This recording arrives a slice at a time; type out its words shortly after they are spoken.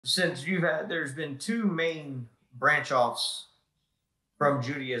since there's been two main branch offs from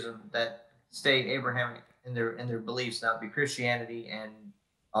Judaism that stay Abrahamic in their beliefs. That would be Christianity and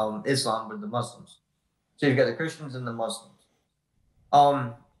Islam with the Muslims. So you've got the Christians and the Muslims.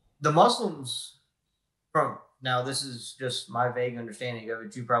 Um, the Muslims from now, this is just my vague understanding of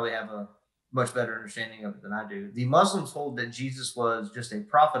it. You probably have a much better understanding of it than I do. The Muslims hold that Jesus was just a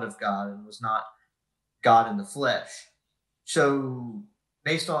prophet of God and was not God in the flesh. So,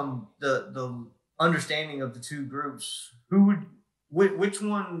 based on the understanding of the two groups, which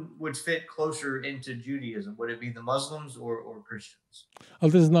one would fit closer into Judaism? Would it be the Muslims or Christians? Oh,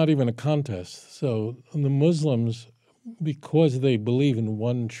 this is not even a contest. So the Muslims, because they believe in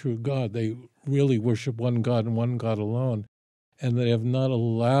one true God, they really worship one God and one God alone, and they have not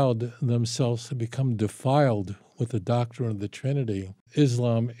allowed themselves to become defiled with the doctrine of the Trinity.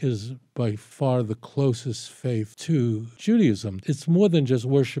 Islam is by far the closest faith to Judaism. It's more than just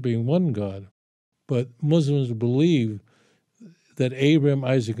worshiping one God, but Muslims believe that Abraham,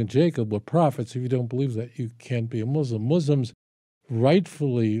 Isaac, and Jacob were prophets. If you don't believe that, you can't be a Muslim. Muslims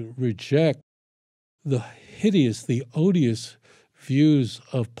rightfully reject the hideous, the odious views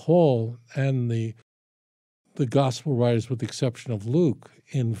of Paul and the gospel writers, with the exception of Luke,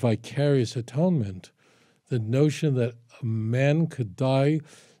 in vicarious atonement. The notion that a man could die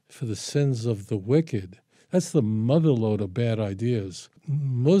for the sins of the wicked, that's the motherlode of bad ideas.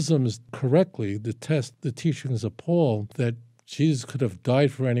 Muslims correctly detest the teachings of Paul that Jesus could have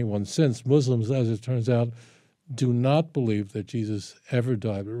died for anyone's sins. Muslims, as it turns out, do not believe that Jesus ever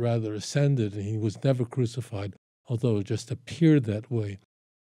died, but rather ascended, and he was never crucified, although it just appeared that way.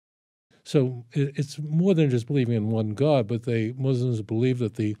 So it's more than just believing in one God, but Muslims believe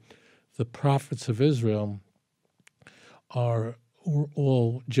that the prophets of Israel were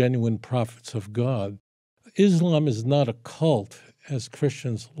all genuine prophets of God. Islam is not a cult, as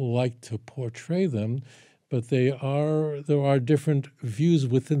Christians like to portray them, but there are different views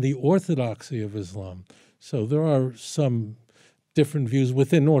within the orthodoxy of Islam. So there are some different views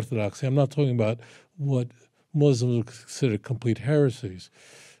within orthodoxy. I'm not talking about what Muslims would consider complete heresies,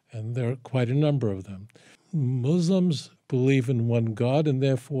 and there are quite a number of them. Muslims believe in one God, and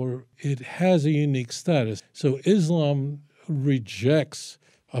therefore it has a unique status. So Islam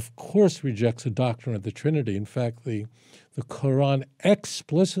of course rejects the doctrine of the Trinity. In fact, the Quran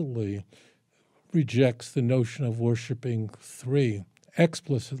explicitly rejects the notion of worshiping three,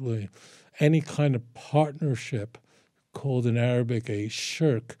 explicitly. Any kind of partnership, called in Arabic a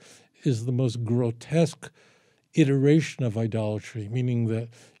shirk, is the most grotesque iteration of idolatry, meaning that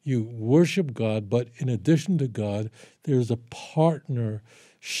you worship God, but in addition to God, there's a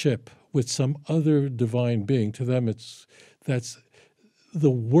partnership with some other divine being. To them, that's the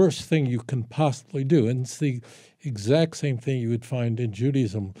worst thing you can possibly do. And it's the exact same thing you would find in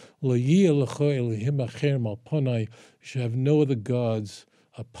Judaism. You should have no other gods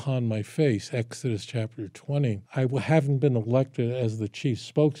upon my face, Exodus chapter 20. I haven't been elected as the chief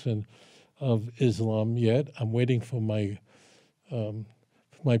spokesman of Islam yet. I'm waiting for my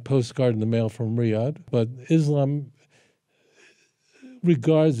postcard in the mail from Riyadh. But Islam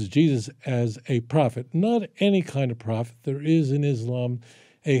regards Jesus as a prophet, not any kind of prophet. There is in Islam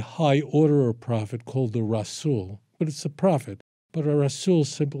a high order of prophet called the Rasul, but it's a prophet. But a Rasul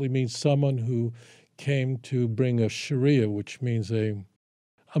simply means someone who came to bring a Sharia, which means a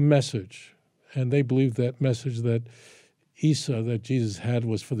message. And they believe that message that that Jesus had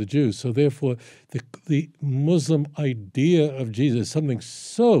was for the Jews. So therefore, the Muslim idea of Jesus is something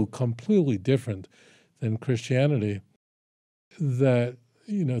so completely different than Christianity that,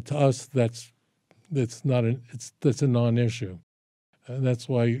 to us, that's a non-issue. And that's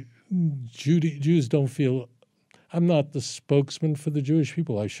why Jews don't feel, I'm not the spokesman for the Jewish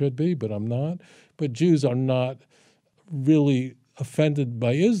people. I should be, but I'm not. But Jews are not really offended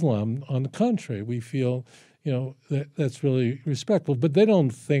by Islam. On the contrary, we feel, that's really respectful. But they don't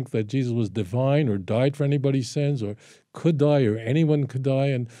think that Jesus was divine or died for anybody's sins or could die or anyone could die.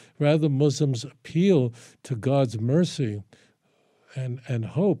 And rather, Muslims appeal to God's mercy and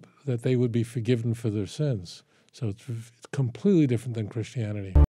hope that they would be forgiven for their sins. So it's completely different than Christianity.